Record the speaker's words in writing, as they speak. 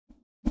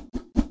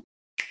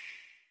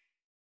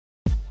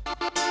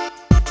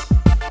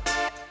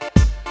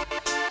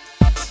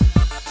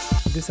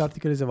this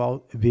article is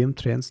about Vim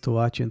trends to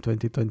watch in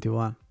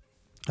 2021.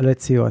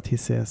 Let's see what he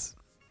says.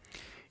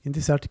 In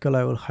this article,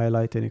 I will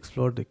highlight and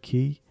explore the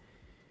key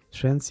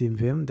trends in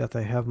Vim that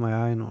I have my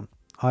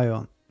eye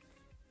on.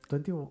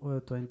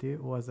 2020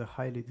 was a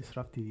highly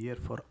disruptive year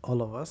for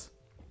all of us,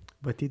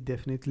 but it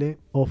definitely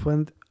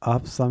opened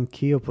up some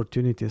key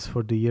opportunities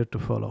for the year to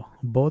follow,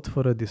 both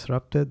for a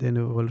disrupted and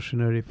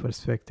evolutionary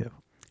perspective.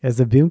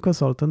 As a Vim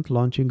consultant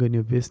launching a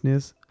new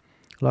business,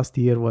 last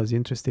year was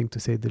interesting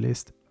to say the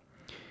least.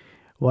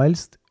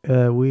 Whilst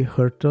we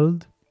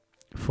hurtled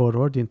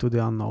forward into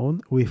the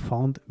unknown, we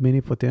found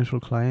many potential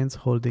clients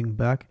holding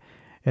back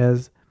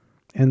and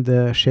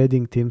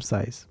shedding team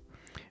size.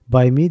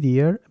 By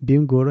mid-year,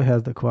 Vim Guru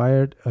has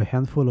acquired a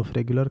handful of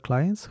regular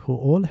clients who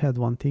all had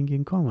one thing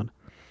in common.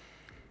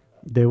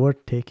 They were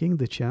taking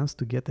the chance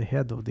to get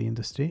ahead of the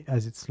industry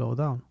as it slowed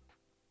down.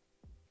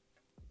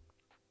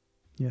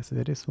 Yes,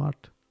 very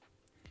smart.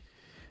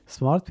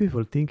 Smart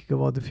people thinking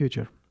about the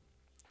future.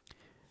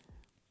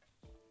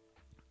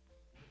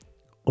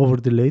 Over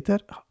the later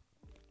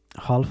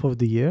half of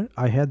the year,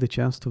 I had the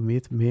chance to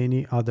meet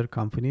many other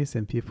companies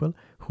and people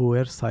who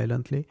were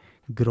silently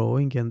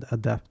growing and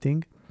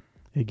adapting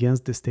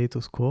against the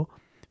status quo,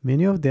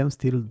 many of them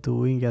still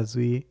doing as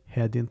we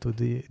head into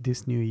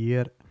this new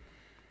year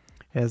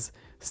as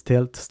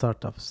stealth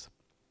startups.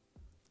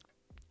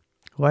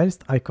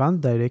 Whilst I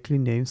can't directly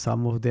name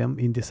some of them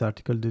in this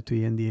article due to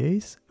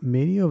NDAs,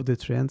 many of the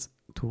trends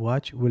to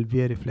watch will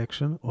be a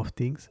reflection of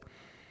things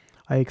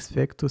I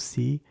expect to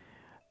see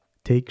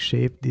take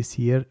shape this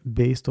year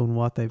based on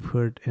what I've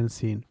heard and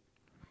seen.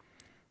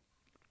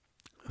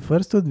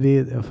 First would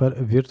be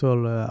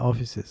virtual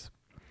offices.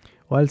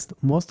 Whilst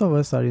most of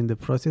us are in the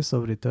process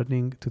of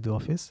returning to the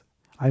office,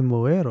 I'm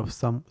aware of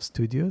some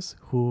studios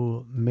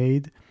who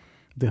made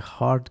the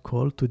hard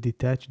call to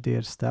detach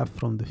their staff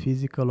from the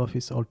physical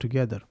office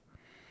altogether.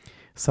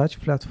 Such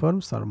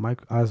platforms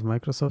as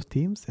Microsoft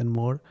Teams and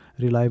more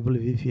reliable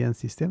VPN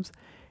systems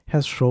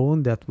has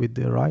shown that with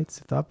the right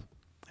setup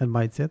and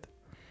mindset,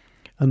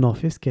 an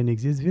office can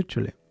exist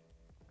virtually.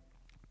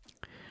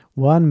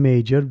 One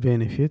major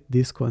benefit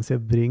this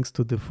concept brings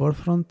to the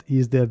forefront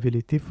is the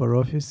ability for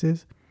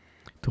offices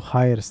to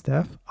hire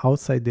staff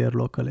outside their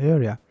local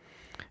area.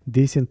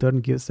 This in turn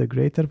gives a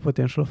greater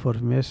potential for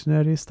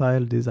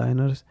mercenary-style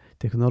designers,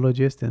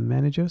 technologists, and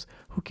managers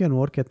who can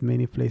work at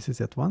many places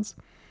at once,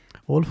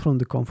 all from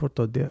the comfort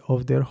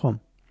of their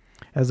home.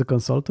 As a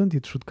consultant,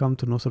 it should come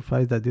to no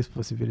surprise that this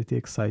possibility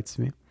excites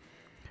me,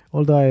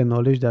 although I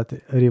acknowledge that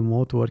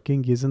remote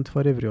working isn't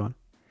for everyone.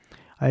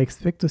 I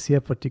expect to see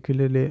a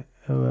particularly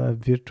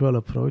virtual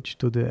approach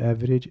to the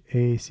average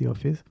AAC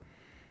office,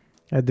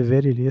 at the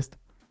very least,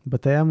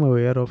 but I am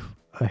aware of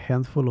a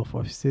handful of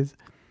offices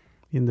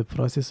in the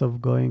process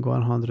of going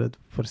 100%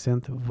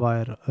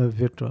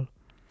 virtual.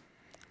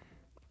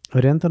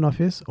 Rent an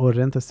office or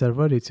rent a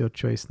server, it's your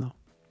choice now.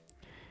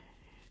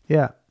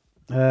 Yeah,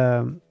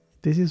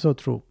 this is so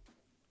true.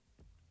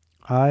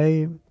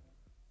 I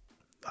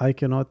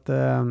cannot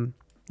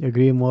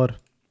agree more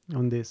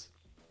on this.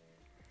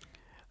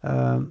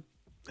 I'm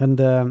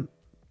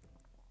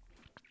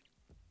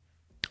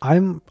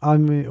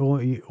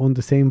on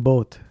the same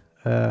boat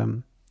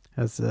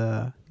as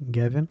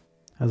Gavin,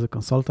 as a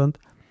consultant.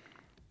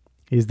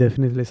 Is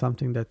definitely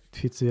something that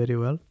fits very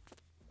well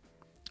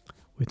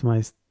with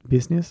my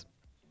business.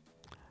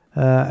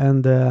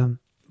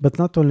 But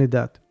not only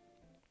that,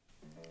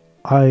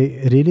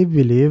 I really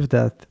believe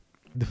that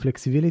the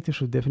flexibility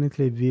should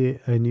definitely be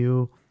a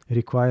new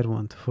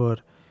requirement for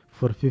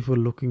people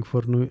looking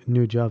for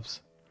new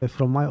jobs.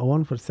 From my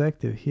own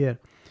perspective here,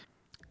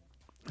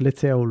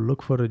 let's say I will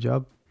look for a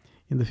job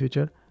in the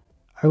future,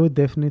 I would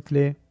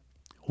definitely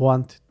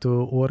want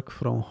to work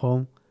from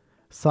home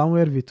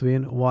somewhere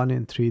between 1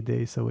 and 3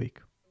 days a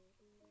week.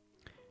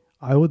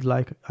 I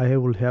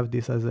will have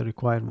this as a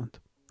requirement.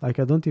 Like,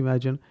 I don't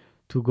imagine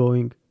to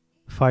going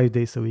 5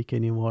 days a week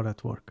anymore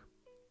at work.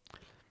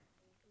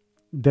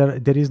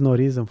 There is no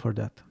reason for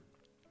that.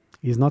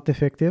 It's not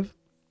effective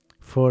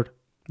for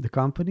the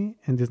company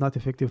and it's not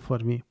effective for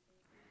me.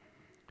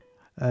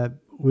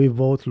 We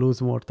both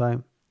lose more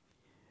time.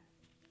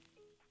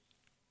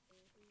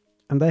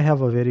 And I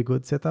have a very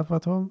good setup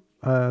at home,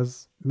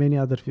 as many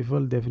other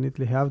people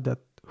definitely have that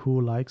who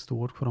likes to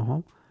work from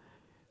home.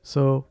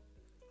 So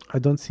I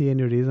don't see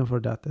any reason for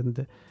that.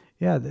 And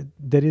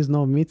there is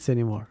no myths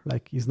anymore.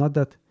 Like, it's not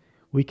that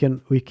we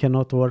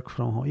cannot work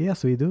from home.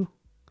 Yes, we do.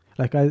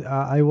 Like,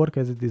 I work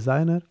as a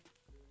designer,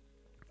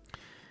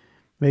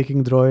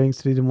 making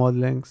drawings, 3D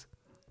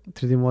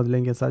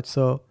modeling and such.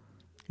 So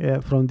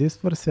from this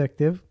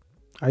perspective,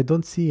 I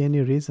don't see any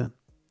reason.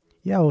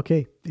 Yeah,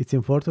 okay, it's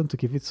important to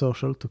keep it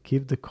social, to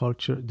keep the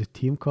culture, the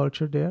team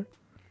culture there.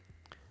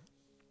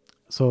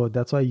 So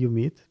that's why you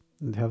meet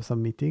and have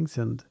some meetings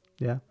and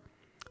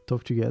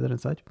talk together and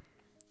such.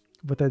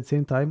 But at the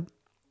same time,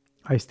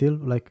 I still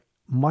like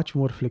much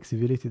more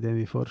flexibility than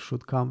before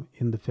should come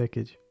in the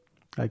package.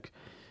 Like,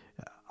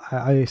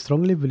 I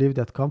strongly believe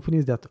that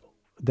companies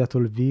that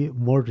will be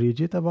more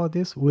rigid about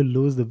this will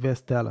lose the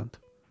best talent.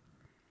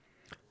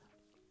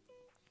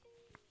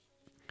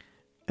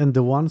 And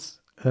the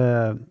ones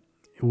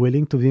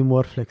willing to be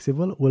more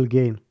flexible will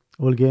gain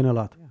a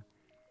lot.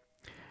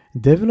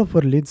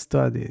 Developer lead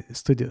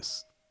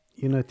studios.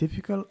 In a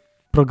typical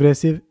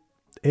progressive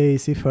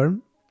AEC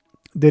firm,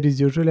 there is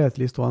usually at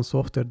least one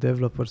software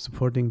developer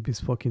supporting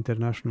bespoke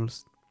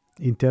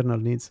internal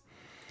needs.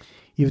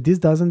 If this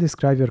doesn't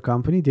describe your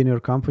company, then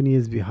your company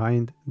is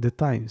behind the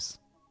times.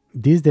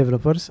 These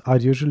developers are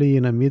usually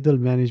in a middle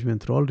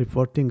management role,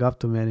 reporting up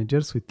to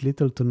managers with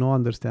little to no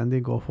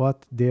understanding of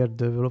what their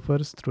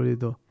developers truly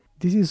do.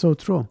 This is so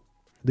true.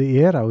 The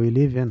era we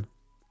live in,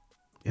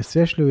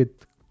 especially with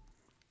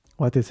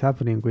what is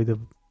happening with the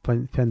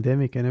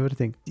pandemic and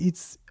everything,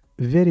 it's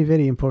very,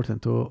 very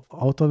important to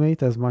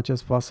automate as much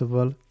as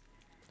possible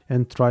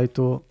and try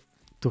to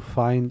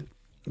find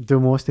the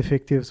most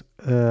effective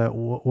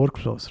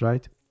workflows,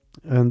 right?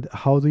 And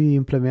how do you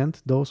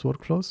implement those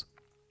workflows?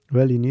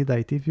 Well, you need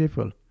IT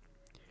people.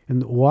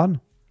 And one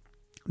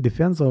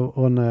depends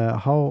on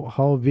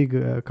how big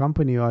a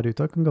company are you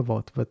talking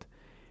about. But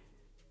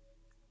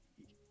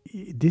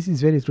this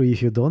is very true.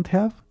 If you don't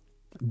have,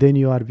 then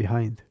you are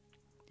behind.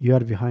 You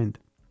are behind,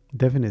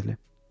 definitely.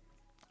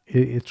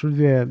 It should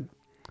be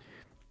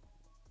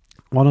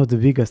one of the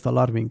biggest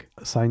alarming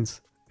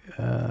signs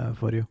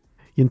for you.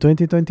 In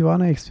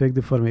 2021, I expect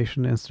the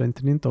formation and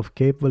strengthening of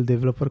capable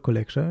developer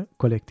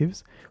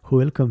collectives who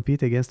will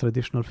compete against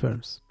traditional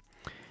firms.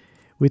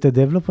 With a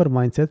developer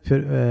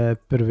mindset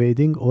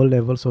pervading all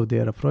levels of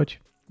their approach,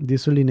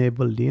 this will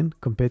enable lean,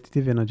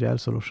 competitive, and agile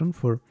solutions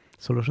for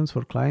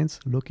clients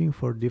looking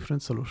for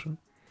different solutions.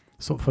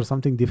 So for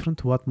something different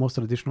to what most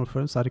traditional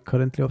firms are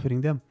currently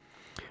offering them.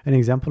 An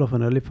example of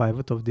an early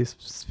pivot of this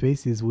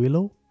space is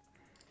Willow.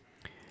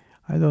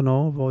 I don't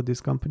know about this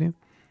company,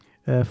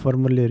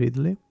 formerly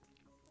Ridley,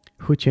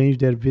 who changed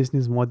their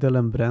business model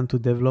and brand to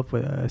develop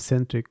a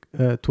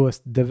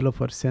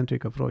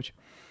developer-centric approach.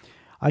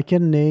 I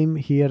can name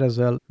here as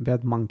well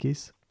Bad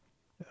Monkeys,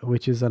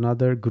 which is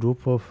another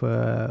group of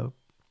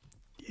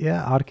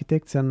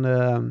architects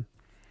and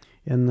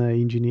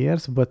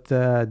engineers, but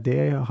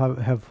they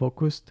have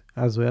focused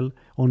as well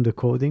on the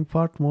coding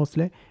part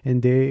mostly,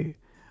 and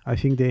I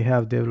think they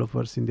have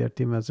developers in their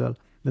team as well,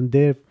 and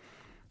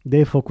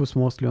they focus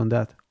mostly on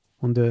that,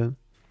 on the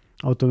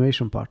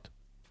automation part.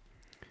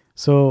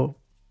 So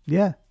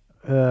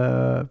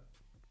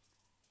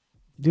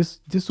this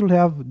will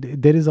have,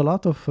 there is a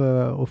lot of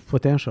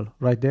potential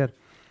right there,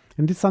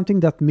 and it's something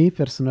that me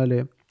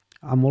personally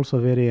I'm also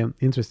very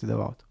interested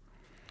about.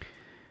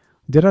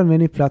 There are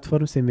many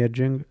platforms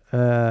emerging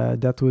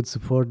that would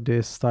support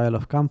this style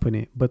of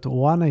company, but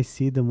one I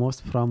see the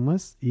most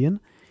promise in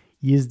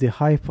is the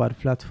Hyper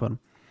platform.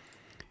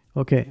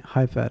 Okay,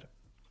 Hyper.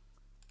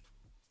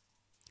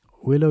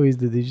 Willow is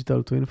the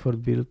digital twin for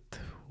built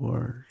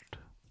world.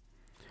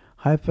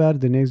 Hyper,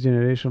 the next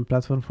generation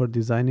platform for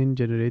designing,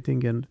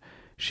 generating, and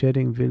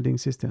sharing building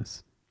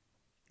systems.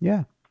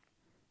 Yeah.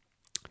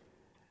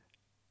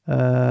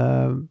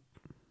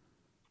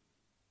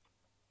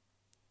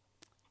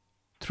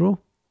 True.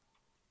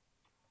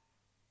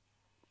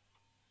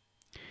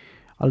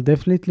 I'll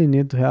definitely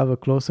need to have a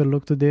closer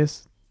look to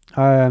this.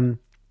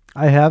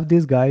 I have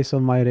these guys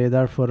on my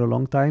radar for a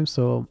long time,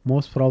 so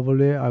most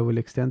probably I will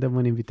extend them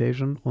an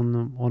invitation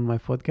on my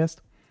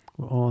podcast,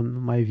 on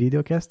my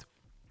videocast,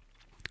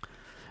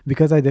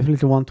 because I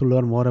definitely want to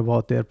learn more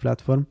about their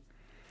platform,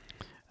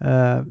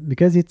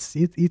 because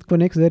it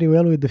connects very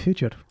well with the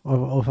future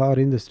of our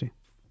industry.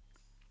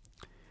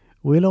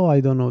 Willow, I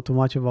don't know too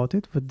much about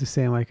it, but the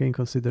same, I can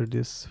consider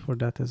this for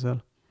that as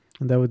well.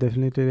 And I would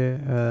definitely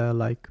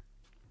like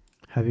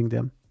having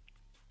them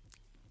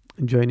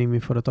joining me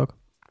for a talk.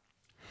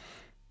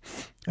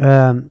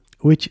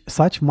 Which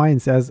such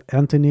minds as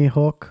Anthony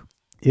Hawk,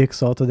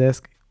 ex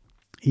Autodesk,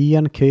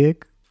 Ian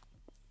Craig,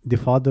 the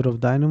father of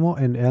Dynamo,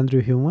 and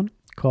Andrew Human,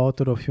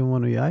 co-author of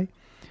Human AI.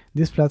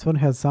 This platform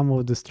has some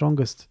of the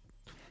strongest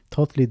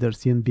thought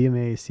leaders in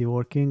BMAC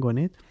working on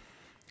it.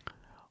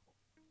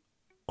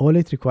 All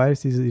it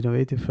requires is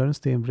innovative firms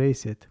to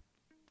embrace it.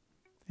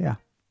 Yeah.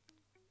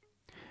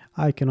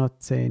 I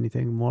cannot say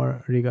anything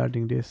more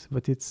regarding this,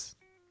 but it's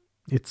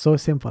so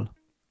simple.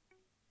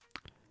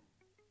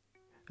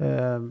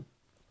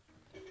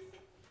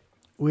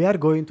 We are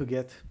going to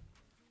get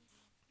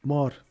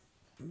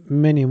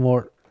many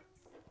more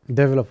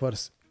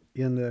developers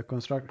in the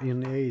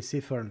in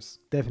AEC firms,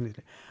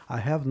 definitely. I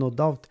have no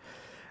doubt.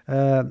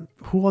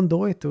 Who on the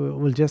way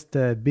will just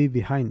be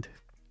behind,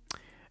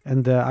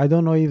 and I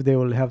don't know if they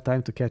will have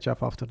time to catch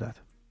up after that.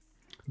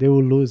 They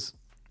will lose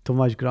too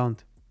much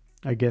ground,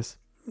 I guess.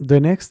 The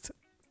next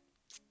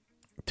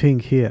thing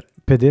here,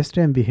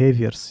 pedestrian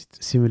behavior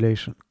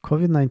simulation.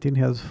 COVID-19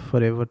 has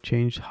forever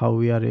changed how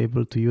we are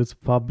able to use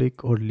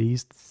public or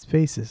leased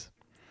spaces.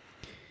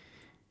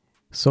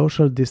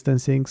 Social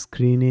distancing,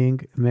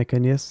 screening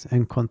mechanisms,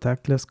 and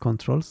contactless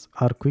controls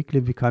are quickly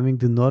becoming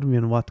the norm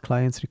in what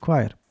clients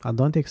require. I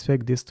don't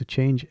expect this to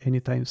change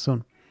anytime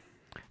soon.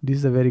 This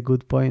is a very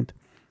good point,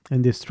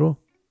 and it's true.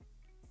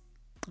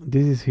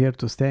 This is here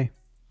to stay.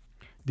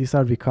 These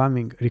are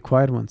becoming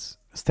requirements,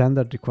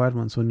 standard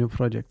requirements on new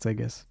projects, I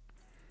guess.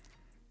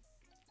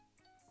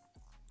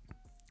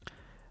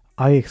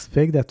 I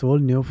expect that all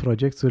new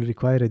projects will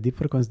require a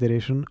deeper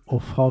consideration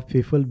of how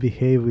people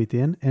behave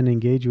within and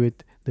engage with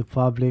the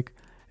public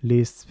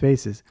leased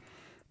spaces.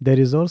 There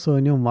is also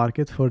a new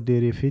market for the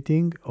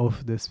refitting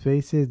of the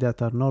spaces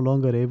that are no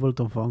longer able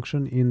to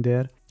function in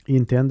their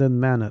intended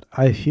manner.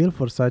 I feel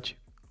for such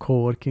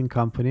co-working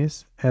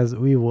companies as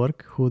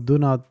WeWork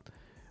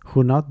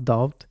who not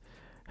doubt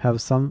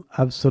have some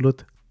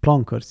absolute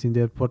plonkers in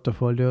their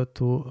portfolio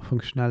to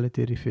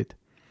functionality refit.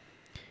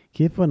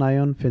 Keep an eye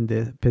on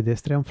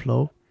pedestrian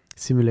flow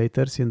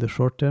simulators in the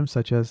short term,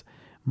 such as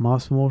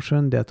mass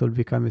motion, that will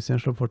become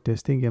essential for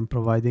testing and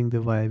providing the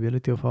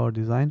viability of our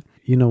design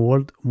in a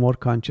world more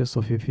conscious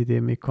of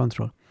epidemic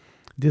control.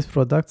 These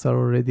products are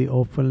already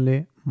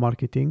openly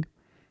marketing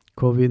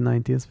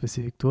COVID-19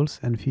 specific tools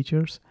and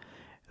features,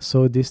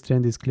 so this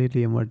trend is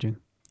clearly emerging.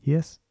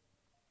 Yes,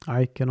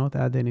 I cannot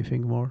add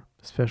anything more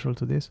special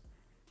to this.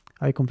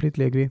 I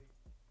completely agree.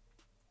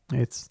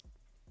 It's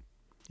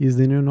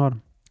the new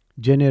norm.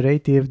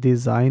 Generative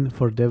design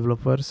for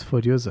developers, for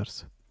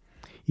users.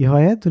 If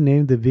I had to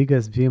name the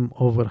biggest BIM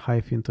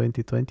overhype in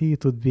 2020,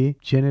 it would be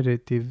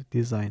generative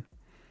design.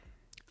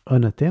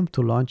 An attempt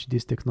to launch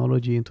this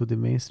technology into the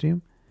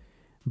mainstream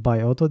by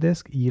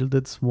Autodesk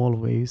yielded small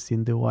waves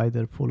in the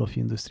wider pool of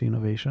industry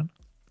innovation.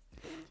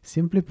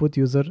 Simply put,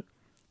 users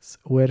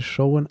were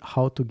shown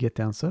how to get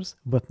answers,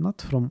 but not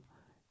from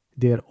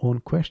their own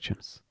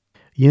questions.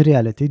 In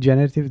reality,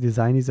 generative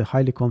design is a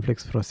highly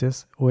complex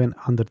process when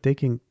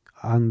undertaken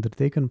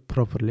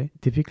properly.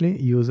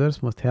 Typically,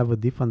 users must have a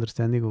deep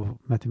understanding of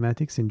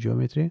mathematics and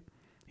geometry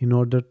in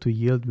order to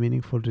yield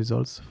meaningful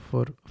results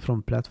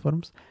from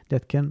platforms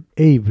that can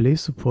ably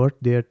support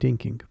their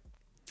thinking.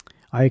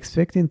 I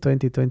expect in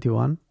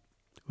 2021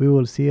 we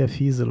will see a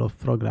fizzle of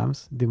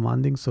programs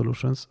demanding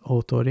solutions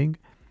authoring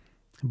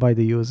by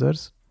the user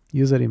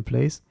in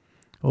place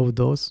of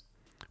those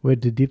where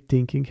the deep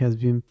thinking has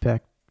been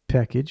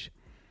packaged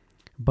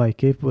by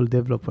capable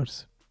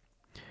developers.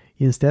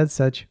 Instead,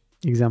 such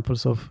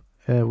examples of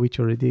which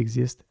already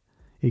exist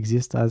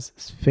as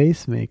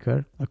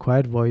SpaceMaker,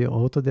 acquired by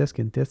Autodesk,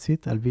 and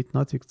TestFit, albeit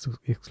not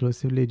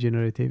exclusively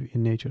generative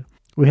in nature.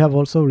 We have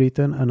also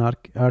written an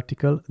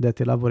article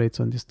that elaborates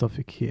on this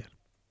topic here.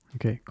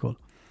 Okay, cool.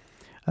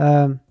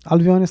 I'll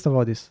be honest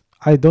about this.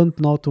 I don't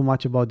know too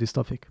much about this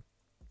topic.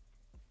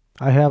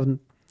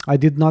 I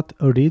did not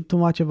read too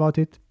much about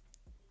it.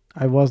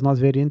 I was not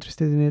very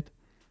interested in it.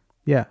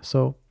 Yeah,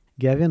 so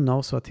Gavin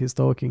knows what he's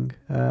talking.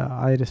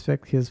 I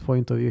respect his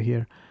point of view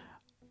here.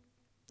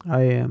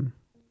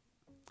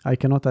 I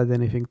cannot add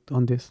anything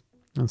on this.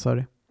 I'm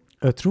sorry.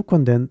 A true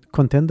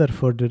contender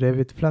for the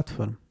Revit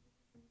platform.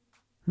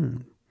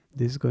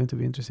 This is going to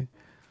be interesting.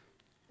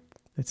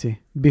 Let's see.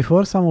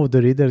 Before some of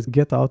the readers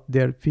get out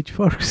their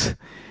pitchforks,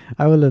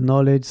 I will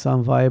acknowledge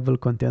some viable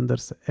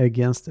contenders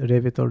against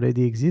Revit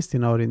already exist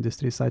in our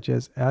industry, such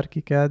as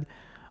Archicad,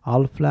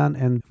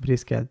 Allplan, and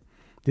BricsCAD.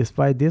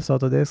 Despite this,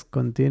 Autodesk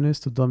continues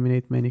to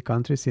dominate many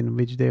countries in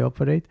which they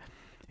operate,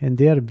 and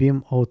their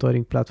BIM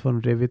authoring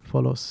platform Revit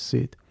follows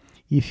suit.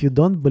 If you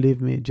don't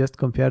believe me, just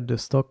compare the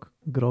stock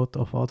growth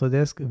of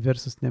Autodesk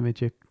versus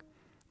Nemetschek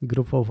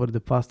Group over the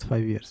past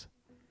 5 years.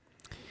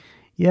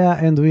 Yeah,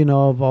 and we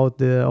know about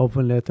the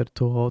open letter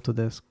to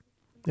Autodesk.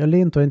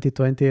 Early in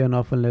 2020, an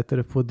open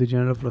letter put the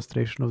general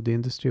frustration of the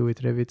industry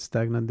with Revit's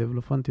stagnant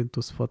development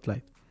into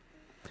spotlight.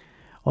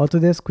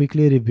 Autodesk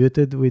quickly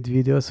rebutted with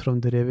videos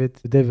from the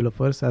Revit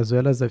developers, as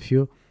well as a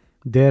few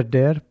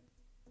there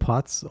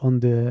pats on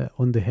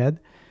the head.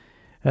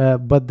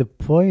 But the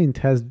point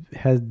has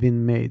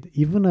been made.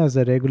 Even as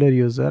a regular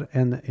user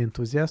and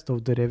enthusiast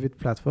of the Revit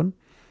platform,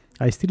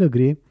 I still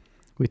agree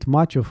with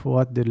much of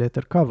what the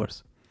letter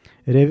covers.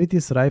 Revit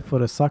is ripe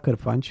for a sucker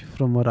punch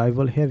from a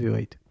rival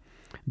heavyweight.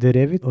 The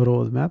Revit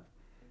roadmap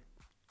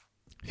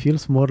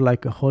feels more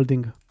like a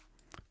holding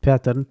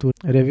pattern to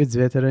Revit's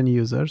veteran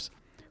users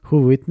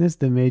who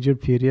witnessed the major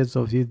periods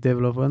of its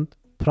development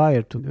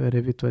prior to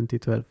Revit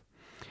 2012.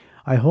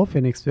 I hope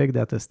and expect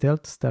that a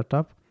stealth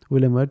startup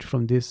will emerge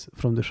from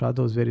the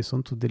shadows very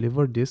soon to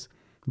deliver this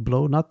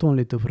blow, not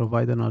only to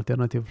provide an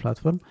alternative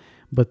platform,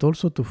 but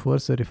also to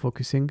force a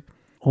refocusing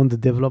on the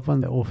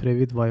development of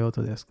Revit by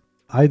Autodesk.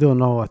 I don't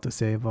know what to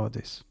say about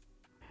this.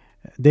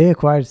 They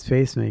acquired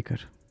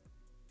SpaceMaker.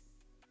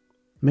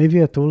 Maybe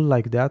a tool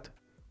like that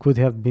could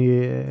have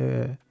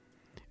been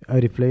a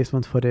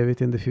replacement for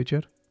Revit in the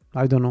future.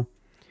 I don't know.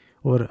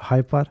 Or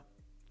Hypar.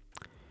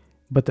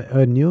 But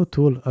a new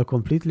tool, a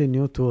completely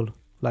new tool,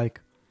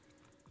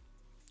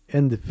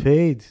 and the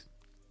paid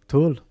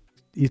tool,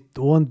 it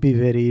won't be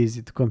very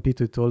easy to compete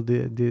with all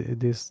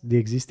the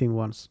existing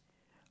ones.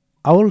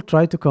 I will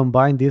try to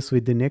combine this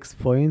with the next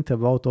point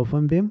about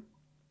OpenBIM,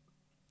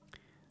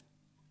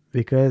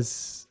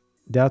 because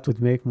that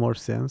would make more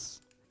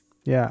sense.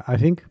 Yeah, I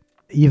think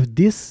if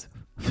this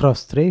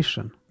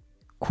frustration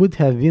could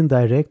have been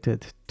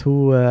directed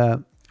to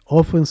an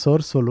open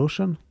source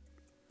solution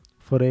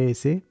for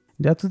AEC,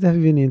 that would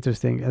have been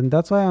interesting. And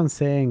that's why I'm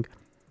saying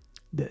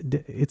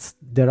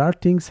there are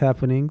things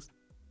happening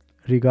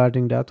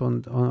regarding that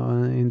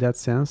in that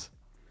sense.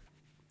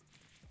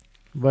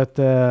 But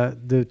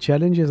the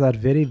challenges are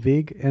very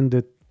big and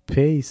the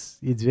pace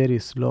is very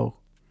slow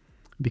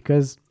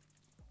because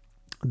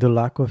the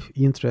lack of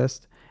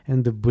interest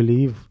and the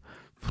belief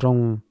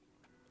from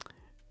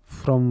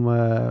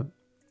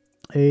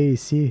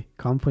AEC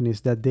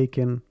companies that they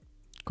can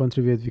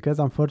contribute, because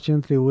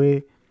unfortunately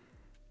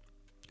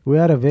we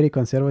are a very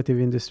conservative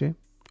industry.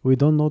 We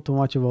don't know too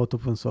much about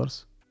open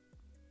source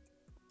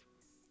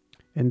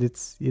and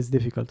it's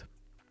difficult.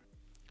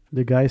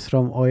 The guys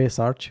from OS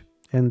Arch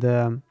and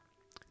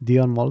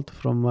Dion Molt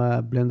from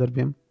Blender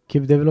Beam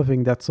keep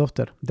developing that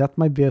software. That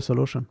might be a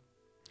solution.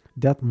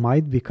 That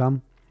might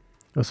become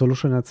a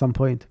solution at some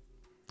point,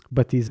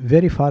 but is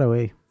very far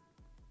away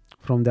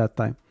from that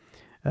time.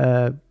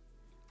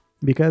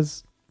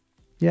 Because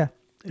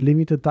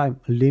limited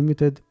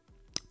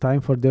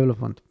time for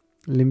development,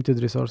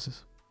 limited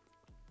resources.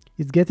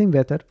 It's getting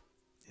better.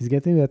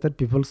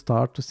 People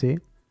start to see,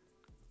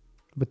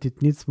 but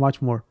it needs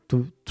much more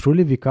to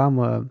truly become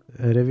a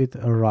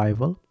Revit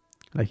rival.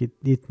 Like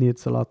it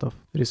needs a lot of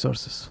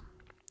resources.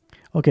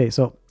 Okay,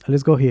 so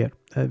let's go here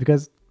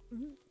because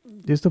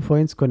these 2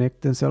 points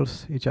connect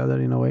themselves each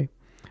other in a way.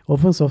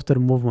 Open software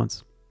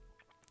movements.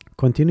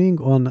 Continuing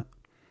on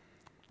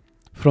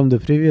from the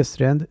previous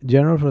trend,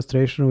 general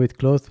frustration with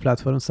closed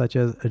platforms such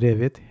as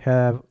Revit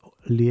have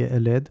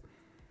led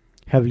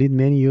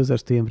many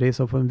users to embrace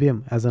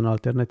OpenVim as an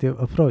alternative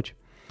approach.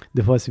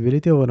 The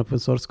possibility of an open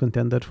source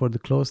contender for the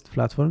closed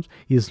platforms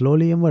is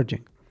slowly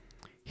emerging.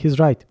 He's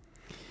right,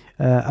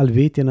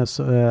 albeit in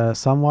a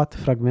somewhat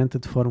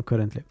fragmented form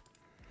currently.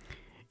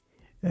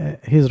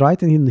 He's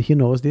right, and he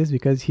knows this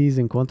because he's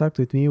in contact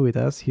with me, with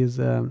us.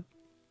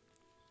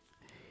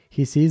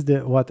 He sees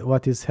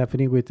what is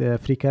happening with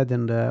FreeCAD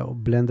and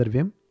Blender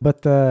Vim.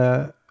 But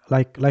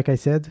like I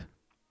said,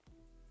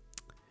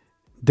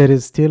 there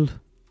is still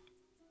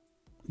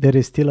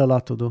a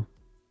lot to do.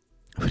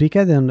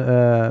 FreeCAD and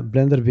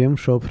Blender Vim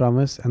show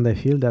promise, and I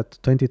feel that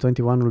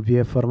 2021 will be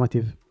a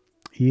formative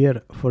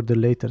year for the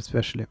later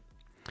especially.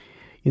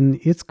 In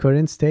its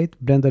current state,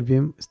 Blender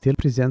Vim still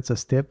presents a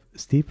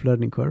steep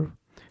learning curve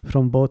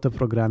from both the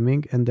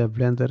programming and the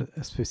Blender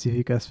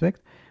specific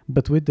aspect,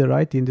 but with the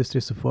right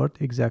industry support,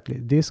 exactly,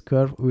 this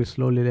curve will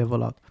slowly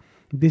level out.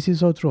 This is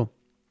so true.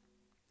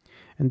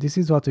 And this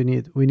is what we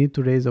need. We need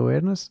to raise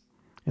awareness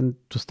and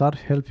to start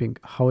helping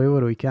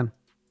however we can.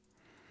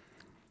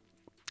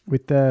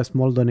 With a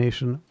small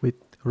donation, with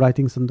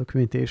writing some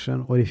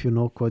documentation, or if you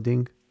know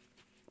coding,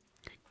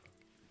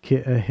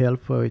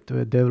 help with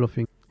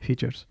developing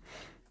features.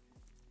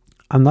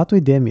 I'm not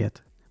with them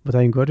yet, but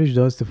I encourage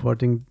those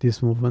supporting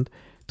this movement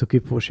to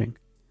keep pushing.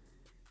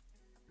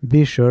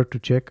 Be sure to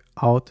check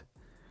out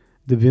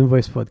the Vim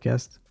Voice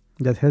podcast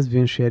that has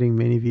been sharing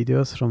many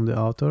videos from the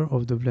author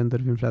of the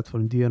Blender Vim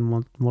platform,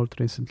 Dion Molt,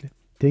 recently.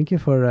 Thank you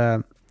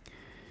for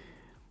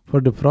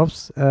the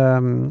props,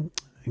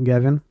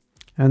 Gavin.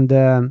 And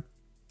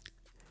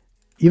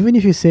even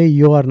if you say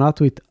you are not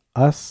with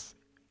us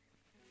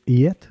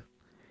yet,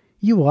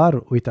 you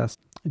are with us.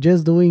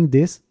 Just doing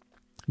this,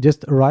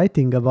 just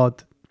writing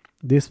about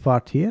this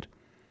part here,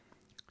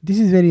 this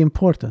is very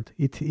important.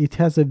 It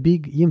has a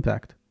big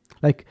impact.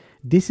 Like,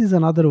 this is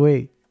another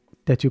way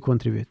that you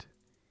contribute.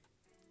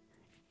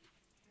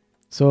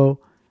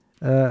 So,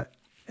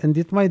 and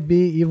it might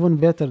be even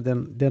better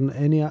than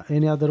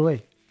any other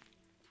way,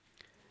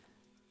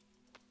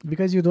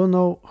 because you don't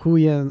know who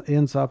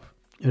ends up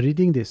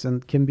reading this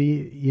and can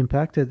be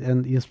impacted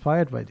and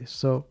inspired by this.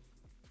 So,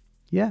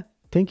 yeah,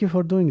 thank you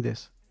for doing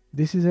this.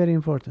 This is very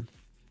important.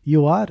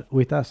 You are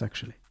with us,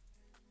 actually.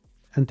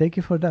 And thank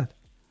you for that.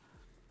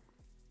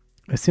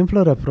 A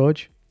simpler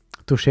approach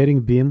to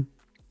sharing BIM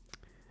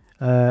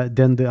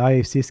than the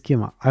IFC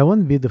schema. I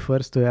won't be the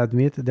first to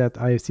admit that the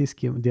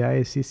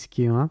IFC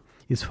schema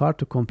is far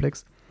too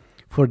complex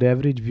for the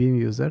average BIM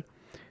user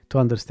to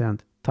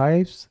understand.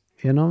 Types,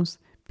 enums,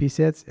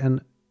 psets,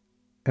 and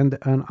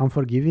an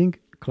unforgiving,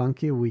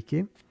 clunky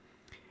wiki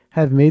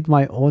have made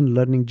my own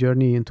learning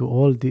journey into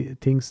all the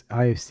things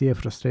IFC a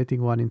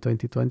frustrating one in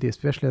 2020,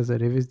 especially as a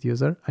Revit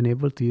user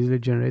unable to easily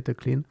generate a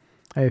clean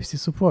IFC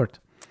support.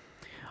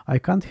 I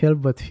can't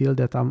help but feel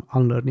that I'm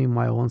unlearning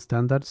my own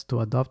standards to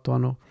adopt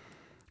one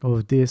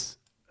of this,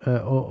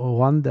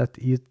 one that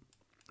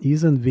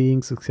isn't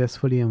being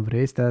successfully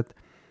embraced at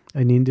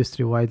an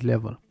industry-wide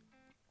level.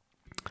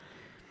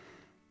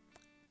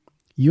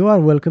 You are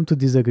welcome to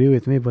disagree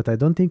with me, but I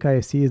don't think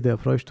IFC is the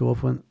approach to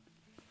open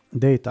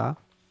data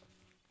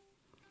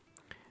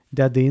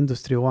that the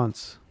industry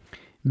wants.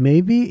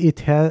 Maybe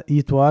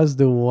it was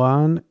the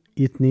one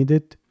it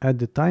needed at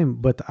the time,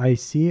 but I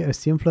see a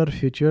simpler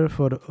future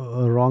for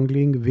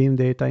wrangling Vim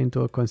data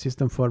into a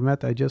consistent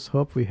format. I just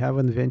hope we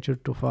haven't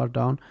ventured too far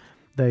down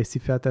the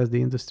IC path as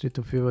the industry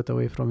to pivot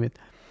away from it.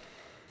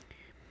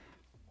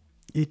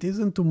 It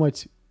isn't too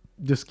much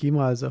the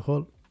schema as a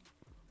whole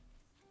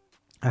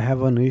I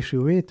have an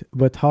issue with,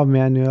 but how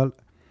manual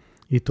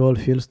it all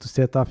feels to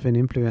set up and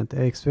implement.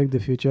 I expect the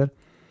future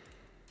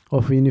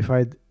of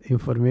unified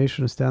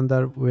information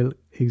standard will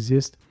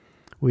exist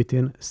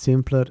within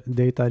simpler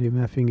data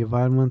remapping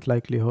environment,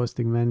 likely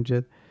hosting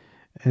managed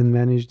and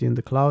managed in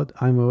the cloud.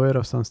 I'm aware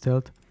of some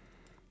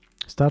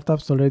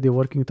startups already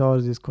working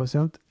towards this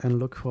concept and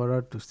look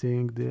forward to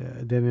seeing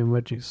them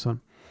emerging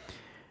soon.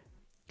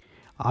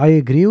 I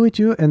agree with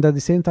you, and at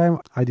the same time,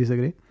 I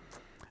disagree.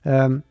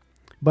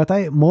 But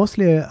I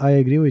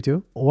agree with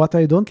you. What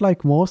I don't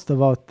like most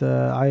about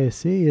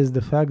ISC is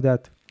the fact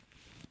that,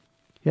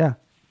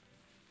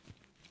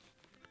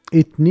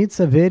 it needs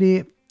a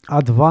very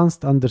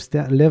advanced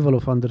level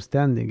of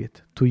understanding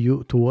it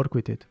to work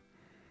with it,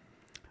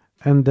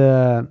 and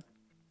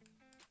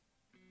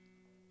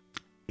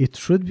it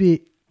should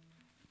be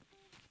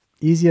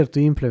easier to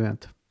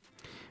implement.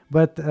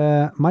 But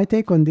my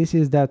take on this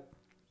is that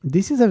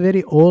this is a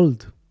very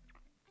old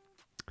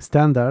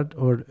standard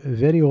or a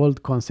very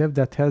old concept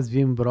that has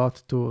been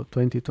brought to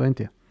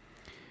 2020,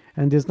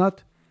 and is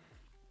not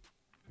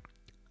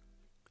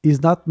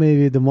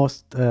maybe the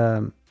most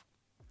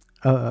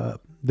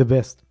the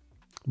best,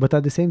 but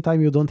at the same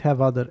time you don't have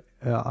other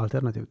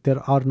alternative. There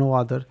are no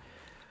other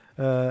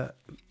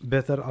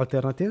better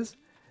alternatives,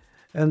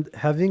 and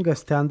having a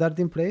standard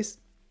in place,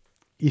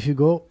 if you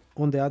go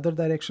on the other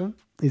direction,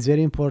 it's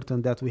very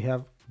important that we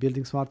have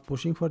Building Smart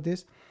pushing for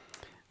this,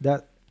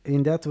 that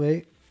in that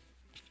way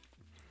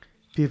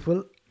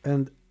people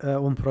and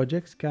on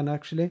projects can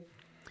actually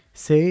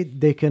say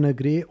they can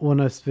agree on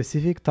a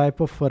specific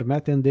type of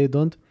format, and they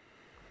don't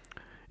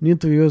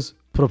need to use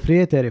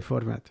proprietary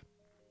format,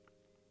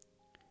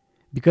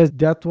 because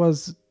that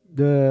was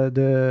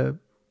the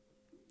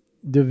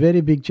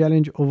very big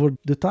challenge over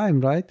the time,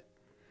 right?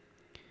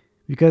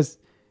 Because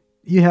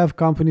you have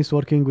companies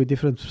working with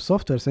different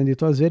softwares, and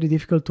it was very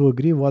difficult to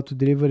agree what to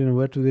deliver and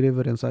where to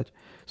deliver and such.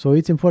 So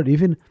it's important,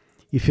 even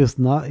if it's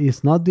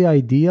not the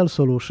ideal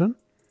solution,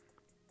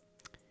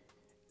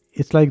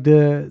 it's like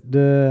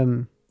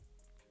the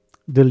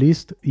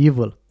least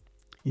evil,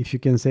 if you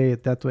can say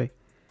it that way.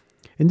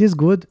 And it's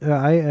good.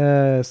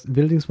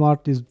 Building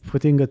Smart is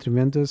putting a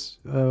tremendous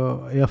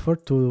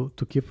effort to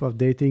keep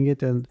updating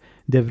it and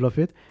develop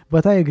it.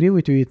 But I agree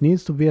with you, it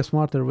needs to be a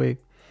smarter way.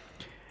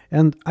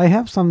 And I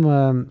have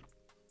some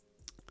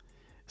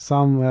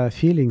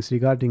feelings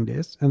regarding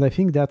this, and I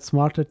think that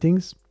smarter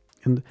things,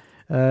 and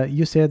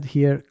you said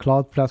here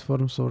cloud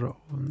platforms or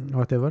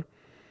whatever.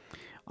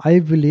 I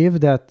believe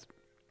that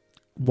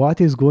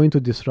what is going to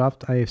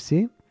disrupt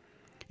IFC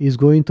is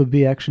going to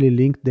be actually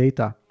linked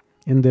data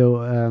in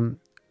the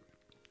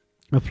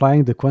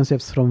applying the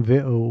concepts from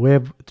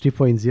Web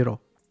 3.0.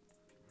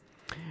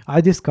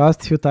 I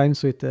discussed a few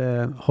times with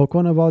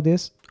Håkon about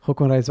this,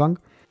 Håkon Reisvang.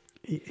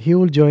 He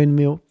will join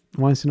me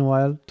once in a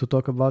while to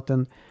talk about,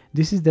 and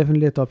this is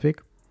definitely a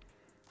topic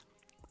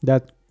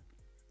that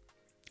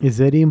is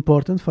very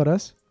important for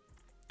us,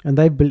 and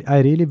I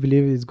really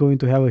believe it's going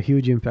to have a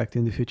huge impact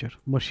in the future.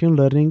 Machine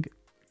learning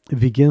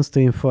begins to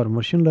inform.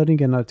 Machine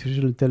learning and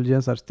artificial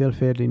intelligence are still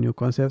fairly new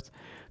concepts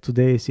to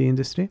the AEC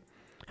industry.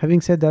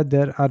 Having said that,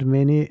 there are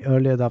many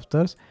early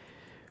adopters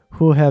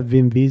who have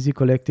been busy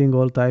collecting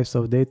all types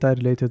of data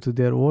related to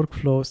their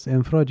workflows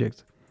and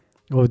projects.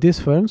 Of these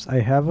firms, I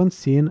haven't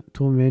seen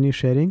too many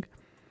sharing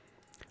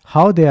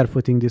how they are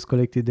putting this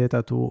collected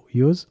data to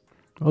use,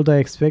 although I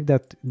expect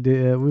that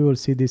we will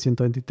see this in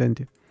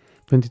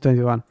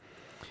 2021.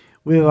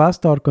 We've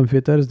asked our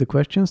computers the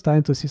questions,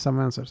 time to see some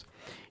answers.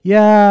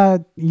 Yeah,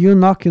 you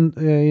knock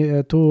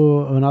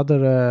to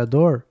another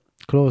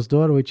closed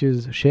door, which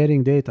is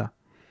sharing data,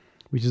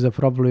 which is a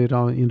problem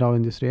in our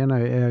industry, and I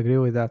agree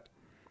with that.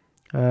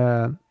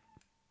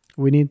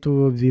 We need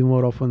to be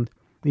more often.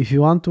 If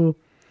you want to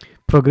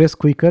progress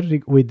quicker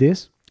with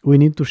this, we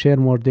need to share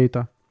more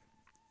data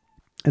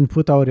and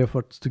put our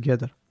efforts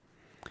together.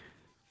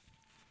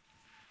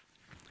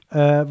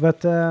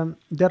 But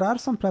there are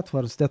some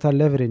platforms that are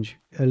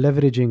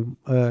leveraging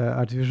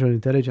artificial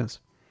intelligence.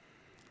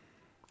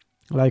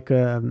 Like,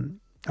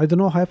 I don't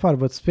know how far,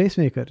 but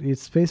SpaceMaker,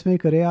 it's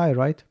SpaceMaker AI,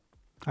 right?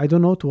 I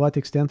don't know to what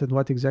extent and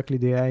what exactly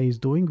the AI is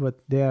doing, but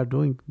they are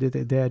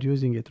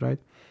using it, right?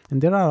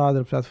 And there are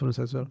other platforms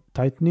as well.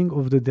 Tightening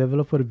of the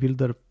developer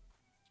builder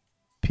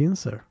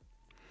pincer.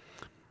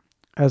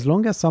 As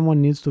long as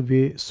someone needs to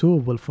be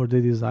suitable for the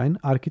design,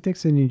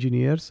 architects and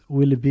engineers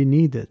will be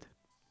needed.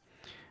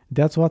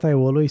 That's what I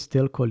always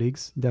tell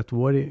colleagues that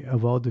worry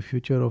about the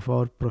future of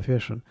our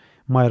profession.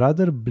 My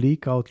rather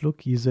bleak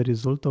outlook is a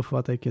result of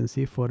what I can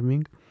see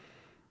forming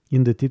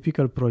in the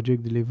typical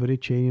project delivery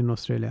chain in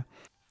Australia.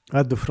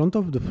 At the front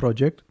of the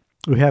project,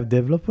 we have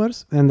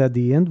developers, and at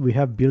the end, we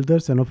have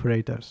builders and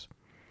operators.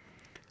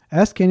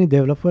 Ask any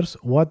developers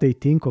what they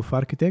think of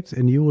architects,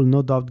 and you will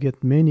no doubt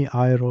get many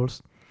eye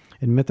rolls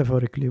and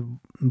metaphorically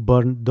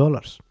burned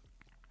dollars.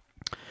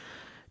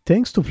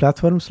 Thanks to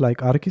platforms like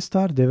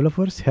Archistar,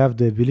 developers have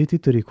the ability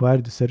to require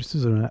the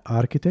services of an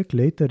architect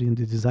later in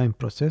the design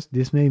process.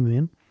 This may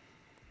mean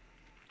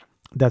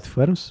that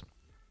firms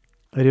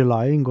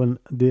relying on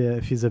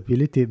the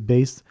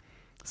feasibility-based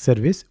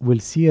service will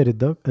see a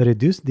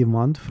reduced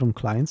demand from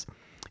clients,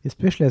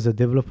 especially as the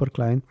developer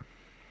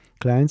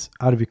clients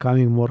are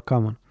becoming more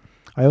common.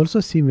 I also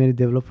see many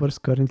developers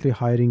currently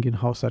hiring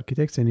in-house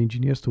architects and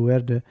engineers to wear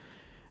the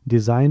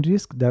design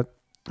risk that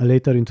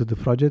later into the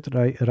project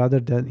rather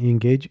than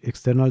engage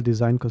external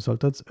design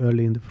consultants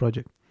early in the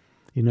project,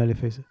 in early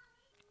phases.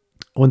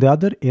 On the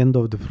other end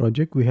of the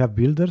project, we have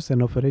builders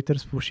and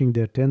operators pushing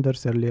their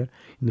tenders earlier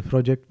in the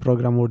project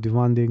program or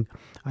demanding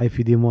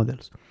IPD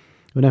models.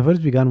 When I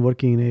first began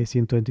working in AEC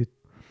in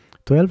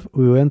 2012,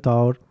 we went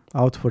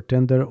out for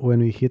tender when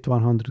we hit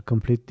 100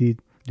 complete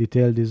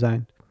detailed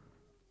design.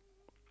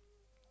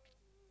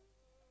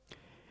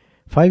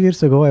 5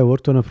 years ago, I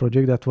worked on a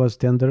project that was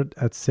tendered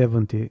at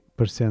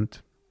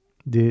 70%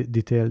 the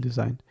detailed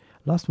design.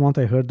 Last month,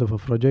 I heard of a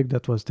project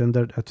that was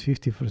tendered at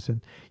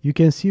 50%. You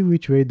can see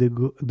which way the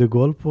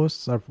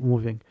goalposts are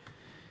moving.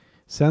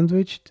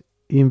 Sandwiched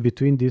in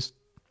between these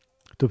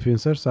two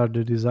pincers are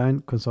the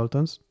design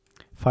consultants,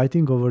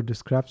 fighting over the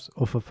scraps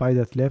of a fight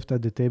that left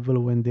at the table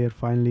when they're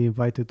finally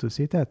invited to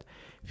sit at.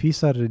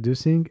 Fees are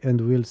reducing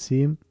and will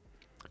seem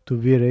to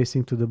be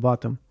racing to the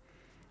bottom.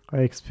 I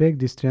expect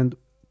this trend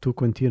to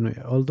continue,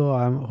 although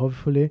I'm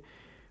hopefully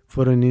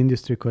for an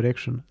industry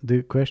correction.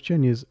 The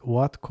question is,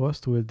 what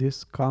cost will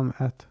this come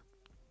at?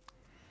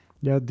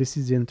 Yeah, this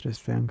is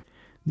interesting.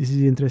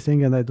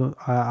 And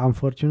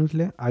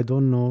unfortunately, I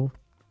don't know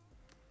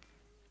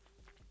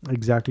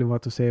exactly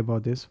what to say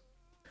about this.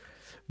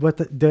 But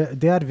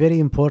they are very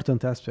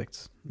important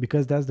aspects,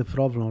 because that's the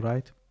problem,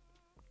 right?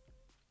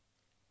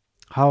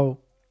 How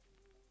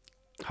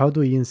do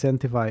we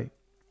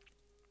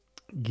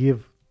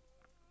give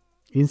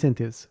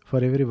incentives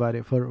for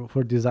everybody,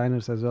 for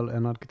designers as well,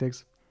 and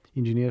architects,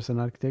 engineers and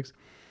architects,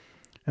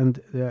 and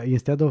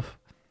instead of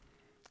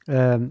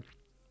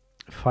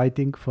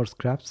fighting for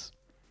scraps,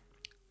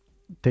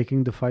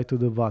 taking the fight to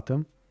the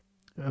bottom,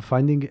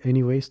 finding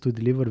any ways to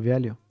deliver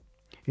value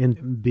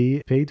and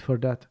be paid for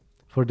that,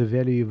 for the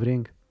value you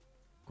bring.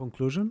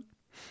 Conclusion: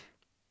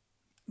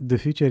 the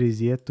future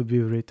is yet to be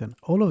written.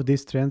 All of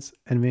these trends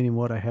and many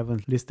more I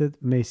haven't listed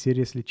may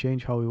seriously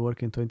change how we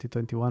work in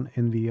 2021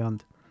 and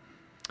beyond,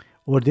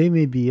 or they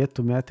may be yet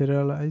to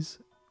materialize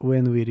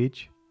when we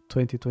reach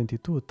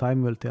 2022.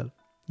 Time will tell.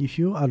 If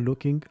you are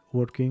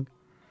working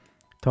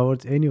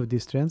towards any of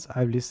these trends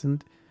I've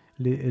listed,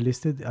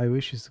 I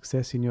wish you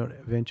success in your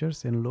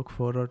ventures and look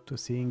forward to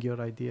seeing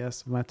your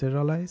ideas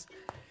materialize.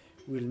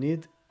 We'll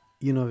need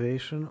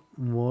innovation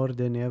more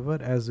than ever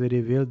as we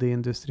rebuild the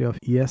industry of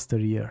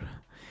yesteryear.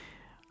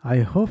 I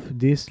hope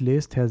this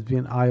list has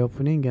been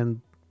eye-opening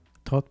and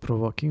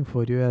thought-provoking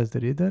for you as the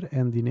reader,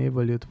 and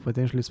enable you to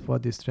potentially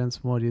spot these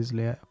trends more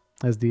easily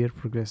as the year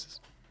progresses.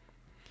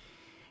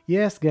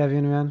 Yes,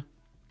 Gavin, man.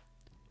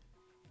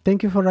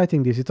 Thank you for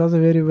writing this. It was a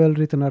very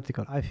well-written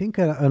article. I think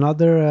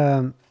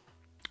another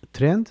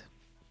trend,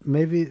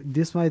 maybe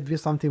this might be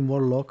something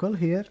more local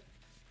here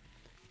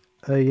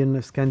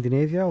in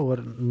Scandinavia or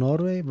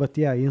Norway, but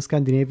yeah, in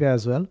Scandinavia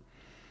as well.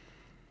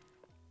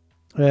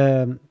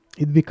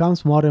 It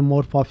becomes more and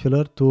more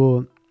popular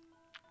to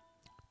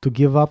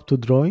give up to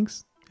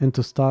drawings and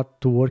to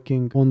start to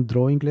working on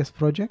drawing-less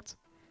projects.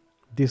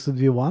 This would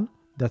be one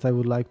that I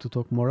would like to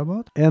talk more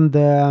about. And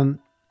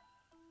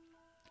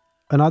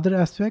another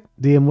aspect,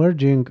 the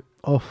emerging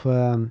of,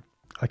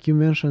 like you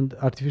mentioned,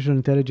 artificial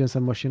intelligence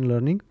and machine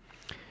learning,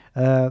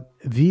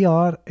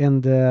 VR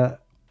and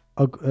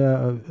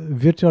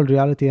virtual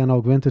reality and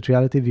augmented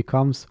reality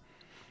becomes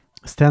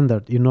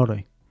standard in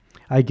Norway.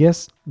 I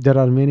guess there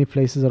are many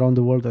places around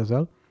the world as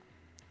well.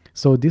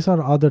 So these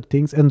are other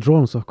things, and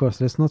drones, of course.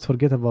 Let's not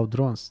forget about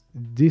drones.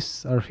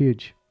 These are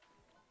huge.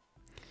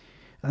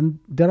 And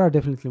there are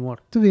definitely more.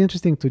 It will be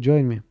interesting to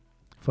join me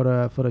for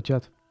a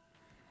chat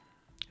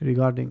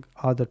regarding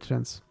other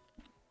trends.